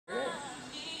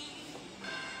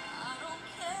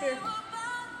Here.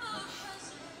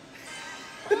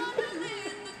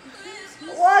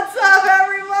 What's up,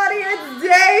 everybody? It's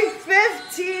day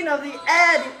 15 of the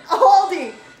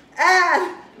Aldi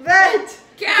Advent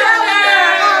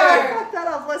Calendar. Fuck that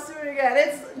up. Let's do it again.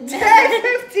 It's day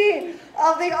 15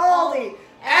 of the Aldi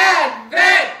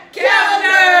Advent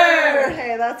Calendar.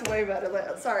 Hey, that's way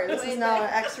better. Sorry, this is now an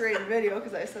X-rated video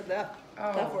because I said that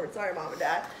word. Sorry, Mom and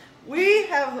Dad. We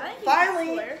have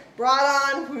finally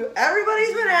brought on who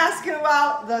everybody's been asking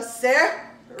about, the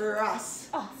Russ.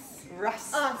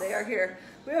 They are here.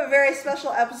 We have a very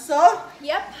special episode.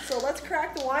 Yep. So let's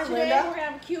crack the wine, Today Linda. we're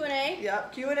gonna have Q&A.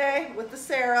 Yep, Q&A with the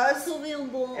Sarahs.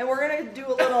 Sauvignon Blanc. And we're gonna do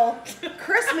a little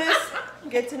Christmas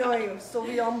get to know you.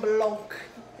 Sauvignon Blanc.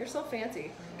 You're so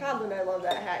fancy. God, Linda, I love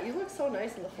that hat. You look so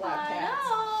nice in the flapped hats.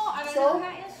 I got So a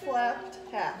hat yesterday. flapped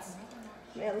hats.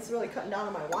 Man, this is really cutting down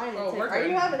on my wine intake. we're Are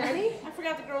good. you having any? I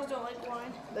forgot the girls don't like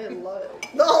wine. They love it.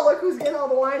 Oh, look who's getting all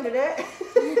the wine today.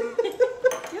 You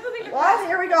have a bigger Well,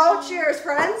 here we go. Cheers,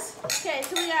 friends. Okay,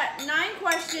 so we got 9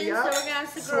 questions Yep. that we're gonna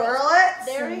ask the girls. Swirl it.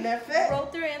 They already Sniff it.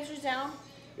 wrote their answers down.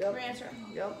 Yep. We're gonna answer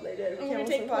them. Yep, they did. And We we're came gonna with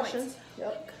take some points. questions.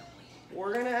 Yep.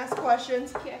 We're gonna ask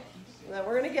questions, Okay. and then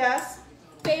we're gonna guess.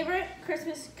 Favorite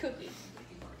Christmas cookie?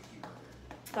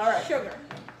 All right. Sugar.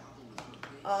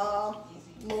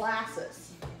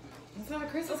 Molasses. It's not a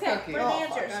Christmas Okay, cookie. we're the Oh, fuck,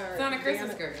 answers. all right. It's not a Damn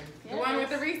Christmas it. cookie. Yeah, The one it with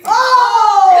the is. Reese's.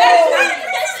 Oh!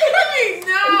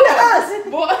 No! Yes!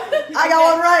 What? I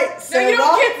got one right. No, you Sarah.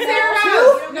 don't get Sarah.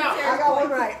 Two? No. I got one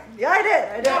right. Yeah, I did.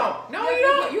 I did. No, you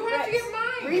don't. You have to get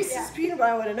mine. Reese's Yeah. peanut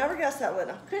butter. I would have never guessed that,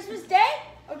 Linda. Christmas Day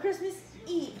or Christmas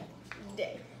Eve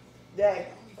day? Day.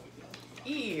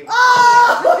 Eve.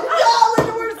 Oh! God,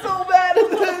 Linda, we're so bad at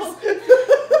this.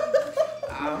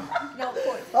 No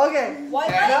points. Okay. White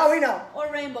Okay. lights Now we know. or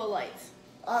rainbow lights?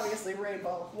 Obviously,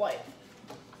 rainbow. White.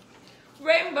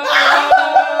 Rainbow. You're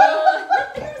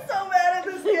so bad at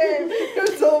this game. You're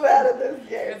so bad at this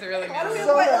game. It's a really Why do we good have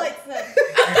So white bad. lights then?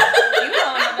 You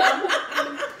wanted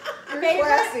them. You're Favorite?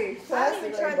 classy. I haven't Classy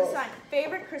even tried the rainbows. sign.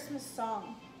 Favorite Christmas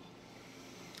song?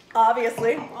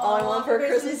 Obviously, all I want for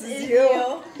Christmas is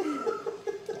you.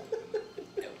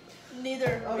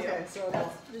 Neither of you. Okay, so no.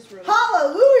 Just really.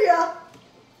 Hallelujah!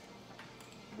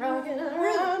 Rocking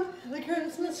around the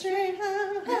Christmas tree,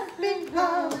 happy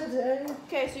holiday.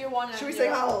 Okay, so you're one and Should we I'm sing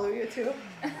zero. Hallelujah too?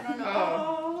 I don't know.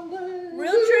 Hallelujah.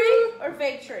 Real tree or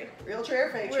fake tree? Real tree or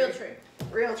fake tree? Real tree.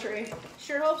 Real tree.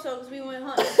 Sure hope so, because we went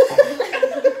hunting.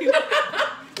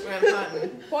 We're hunting.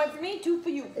 Point for me, 2 for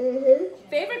you. Mm-hmm.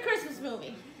 Favorite Christmas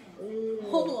movie?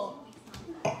 Home Alone.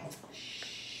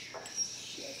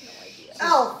 She has no idea.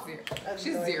 Elf. Zero. I have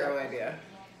She's no zero idea.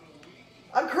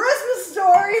 A Christmas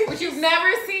Story. Which you've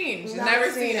never seen. She's never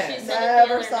seen She it. said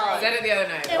Never it the saw other it. Said it the other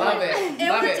night. And Love we're- it. And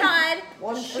Love we're it. tied.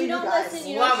 One for She you don't guys. listen,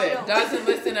 you know Love she it. don't. Doesn't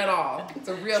listen at all. It's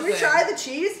a real Should we thing. try the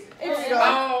cheese? It's, Here we go.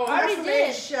 Oh, I already Have some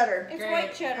did. cheddar. It's Great.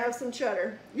 white cheddar. Have some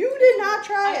cheddar. You did not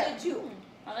try I it. did too.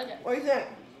 I like it. What do you think?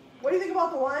 What do you think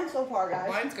about the wine so far, guys?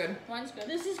 Wine's good. Mine's good.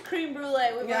 This is creme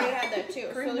brulee. We've Yeah. already had that too.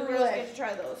 Creme so the brulee. girls get to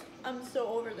try those. I'm so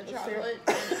over the That's fair.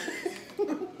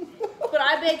 chocolate. But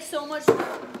I baked so much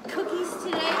cookies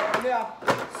today. Yeah.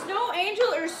 Snow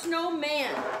angel or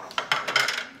snowman?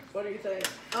 What do you think?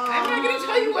 I'm not going to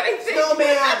tell you what I think.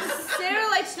 Snowman. Sarah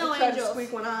likes snow Try to angels.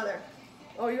 squeak one out of there.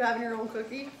 Oh, you having your own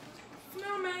cookie?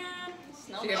 Snowman.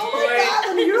 Snowman. She gets Oh my God,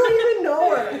 Linda, you don't even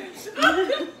know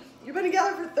her. You've been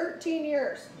together for 13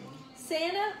 years.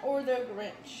 Santa or the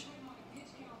Grinch?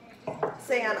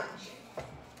 Santa.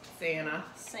 Santa.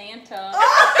 Santa.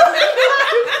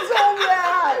 I'm so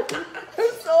mad.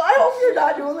 I hope you're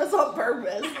not doing this on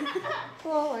purpose.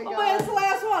 Oh my God. Oh my, that's the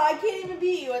last one. I can't even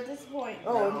beat you at this point.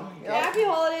 Oh, yep. Happy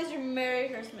holidays or Merry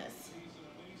Christmas?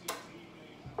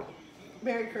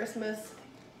 Merry Christmas.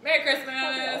 Merry Happy Christmas.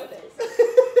 holidays.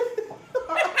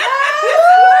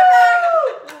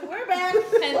 We're back.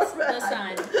 Hence the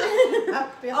sign.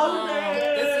 Happy This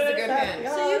holidays. is a good Happy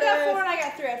hint. So you got 4 holidays. and I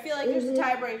got 3. I feel like there's a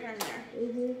tiebreaker in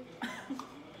there.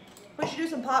 We should do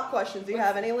some pop questions. Do you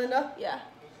have any, Linda? Yeah.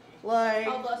 Like,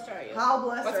 How blessed are you? how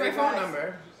blessed What's are my you phone guys?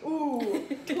 number? Ooh.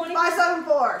 24.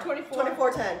 574 24.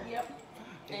 2410. Yep.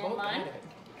 They And both mine?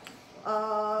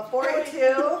 got it.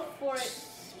 482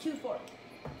 4824.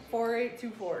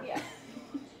 4824. Yeah.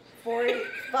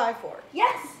 4854.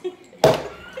 Yes.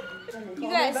 You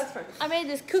guys, I made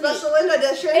this cookie. Special Linda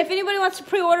edition. If anybody wants to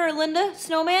pre-order a Linda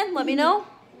Snowman, let me know.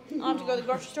 I'll have to go to the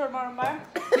grocery store tomorrow and buy her.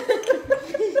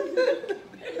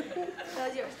 That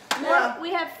was yours. And then Yeah.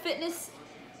 we have fitness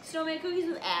snowman cookies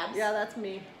with abs. Yeah, that's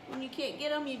me. When you can't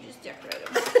get them, you just decorate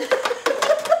them.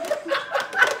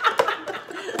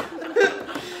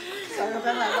 Sorry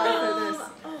about my life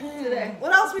for this today.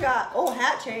 What else else we got? Oh,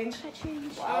 hat change.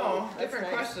 Wow, that's different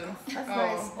nice. questions. That's oh.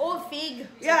 nice. Oh, fig.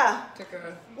 Yeah. Took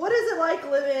a, What is it like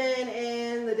living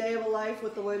in the day of a life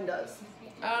with the Lindas?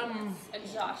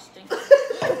 Exhausting.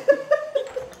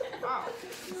 Wow.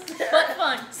 But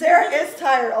fun. Sarah is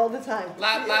tired all the time.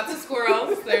 lots of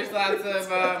squirrels. There's lots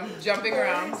of jumping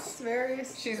around.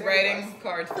 She's writing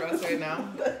cards for us right now.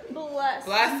 Bless.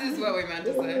 Blessed is what we meant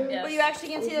to say. Yes. But you actually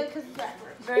can't see that because it's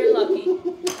backwards. Very lucky.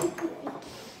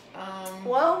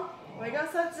 Well, I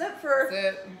guess that's it for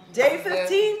That's it. day That's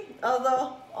 15 of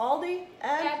the Aldi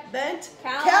Advent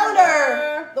Calendar.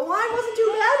 calendar. The wine wasn't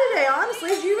too bad today, honestly.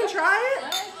 Did you even try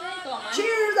it? Cheers.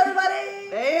 Cheers,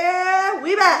 everybody. And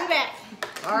we back. We back.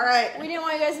 All right. We didn't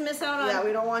want you guys to miss out on Yeah,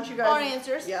 we don't want you guys. our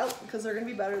answers. Yep, because they're going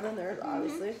to be better than theirs,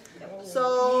 obviously.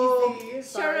 So,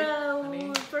 sorry.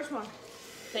 Start first one.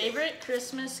 Favorite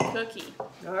Christmas cookie?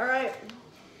 All right.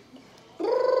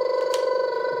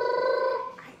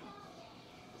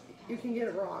 You can get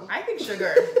it wrong. I think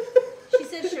sugar. She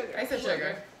said sugar. I said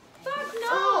sugar. Fuck no.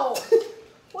 Oh.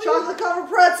 Chocolate covered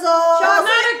pretzel. Not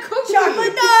a cookie.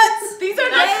 Chocolate nuts. These are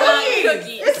That's not not cookies.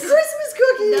 cookies. It's Christmas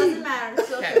cookies. Doesn't matter. It's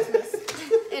still Okay. Christmas.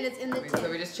 And it's in the So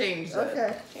tin. we just changed it.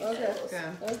 Okay. Okay.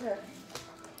 Okay.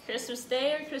 Christmas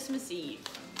Day or Christmas Eve?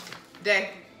 Day.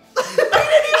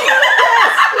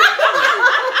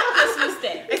 Christmas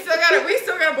Day. We still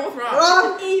got it both wrong.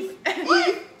 Wrong. Eve.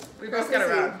 We both got it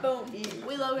wrong. Boom. Eve.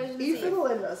 We love Christmas Eve for Eve. the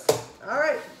Lindas. All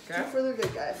right. Okay. Two for the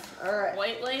good guys. All right.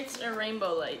 White lights or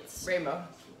rainbow lights? Rainbow.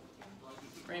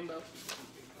 Rainbow.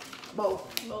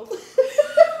 Both. Both.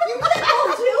 You said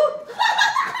both too?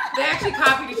 They actually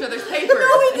copied each other's papers.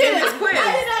 No, we in didn't. this quiz.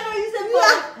 I did not know you said both.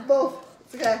 Yeah. Both.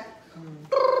 It's okay.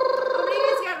 How many of you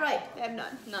guys got right? I have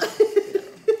none. None.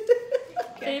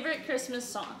 Favorite Christmas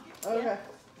song? Okay.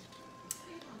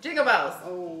 Jingle bells.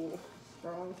 Oh,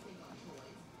 wrong.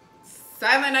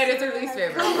 Silent Night is her least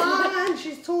favorite. Come on,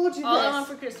 she's told you All I this. Want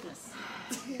for Christmas.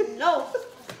 No.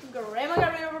 Grandma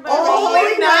got ran over by Oh, a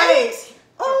reindeer. Holy Night.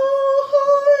 Oh,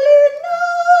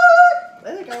 Holy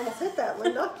Night. I think I almost hit that,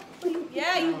 Linda.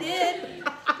 Yeah, you did.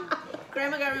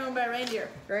 Grandma got ran over by a reindeer.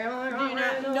 Grandma, Do you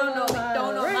not? Don't know me.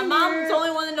 Don't know. My mom's the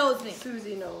only one that knows me.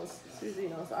 Susie knows. Susie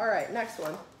knows. All right, next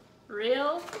one.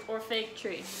 Real or fake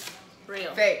tree?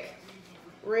 Real. Fake.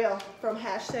 Real from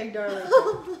hashtag Darling.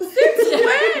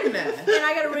 When? And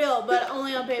I got a reel, but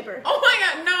only on paper. Oh my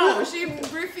god, no. She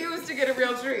refused to get a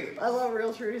real tree. I love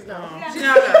real trees now. She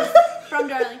now does. From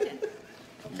Darlington.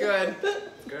 Good.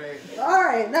 Great. All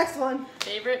right, next one.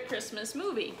 Favorite Christmas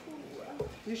movie?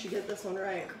 You should get this one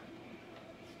right.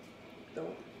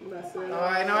 Don't mess it Oh,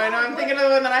 up. I know. I'm thinking of the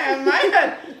one that I have in my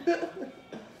head.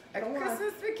 A Come on.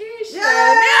 Christmas Vacation.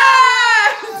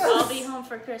 Yes! I'll Be Home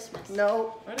for Christmas.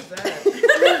 No. What is that?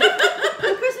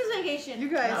 A Christmas Vacation. You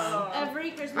guys.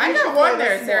 Every Christmas. I got one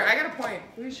there, Sarah. I got a point.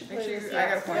 We should Make play sure this. I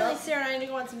got a Really, point. Sarah, I need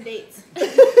to go on some dates.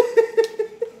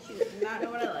 She does not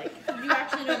know what I like. You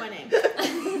actually know my name.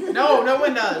 No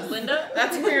one does. Linda?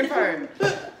 That's the weird part.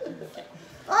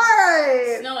 All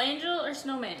right. Snow Angel or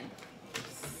Snowman?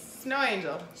 Snow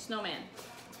Angel. Snowman.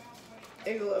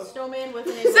 Igloo. Snowman with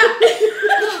an igloo.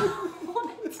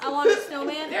 I want a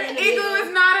snowman. Their and an igloo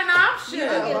is not an option. Yeah.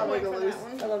 I get a love point for igloos. that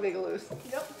one. I love igloos.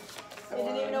 Yep. I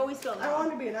didn't even know we spelled I that.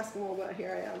 wanted to be an Eskimo, but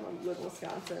here I am. I live in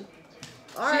Wisconsin.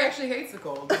 All She right. actually hates the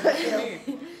cold.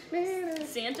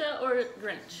 Santa or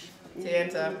Grinch?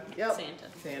 Santa. Yep. Santa.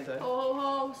 Santa. Ho ho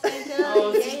ho, Santa.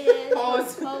 Hose. Yes.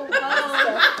 Hose. Ho ho.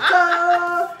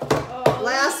 Ta-da! Oh.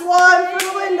 Last one for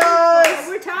the windows.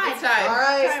 We're tied. It's tied. All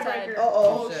right. Tiebreaker.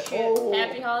 Uh-oh. Oh, shit. Oh.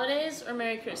 Happy Holidays or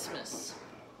Merry Christmas?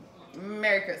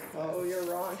 Merry Christmas. Oh, you're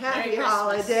wrong. Happy Christmas.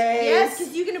 holidays. Yes,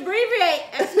 because you can abbreviate.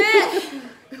 X-Men.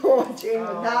 Oh, Jane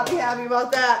would not be happy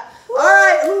about that. All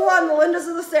right, who won, the Lindas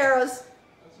or the Sarahs?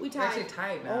 We It's actually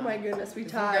tied. tied now. Oh my goodness, we If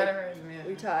you got tied. it right, yeah.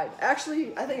 We tied.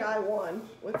 Actually, I think I won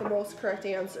with the most correct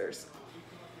answers.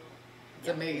 It's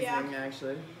amazing, Yeah.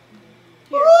 actually.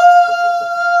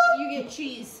 You get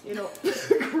cheese You know,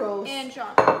 gross. and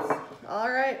chocolates. All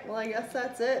right, well, I guess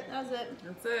that's it. That was it.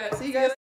 That's it. See you guys.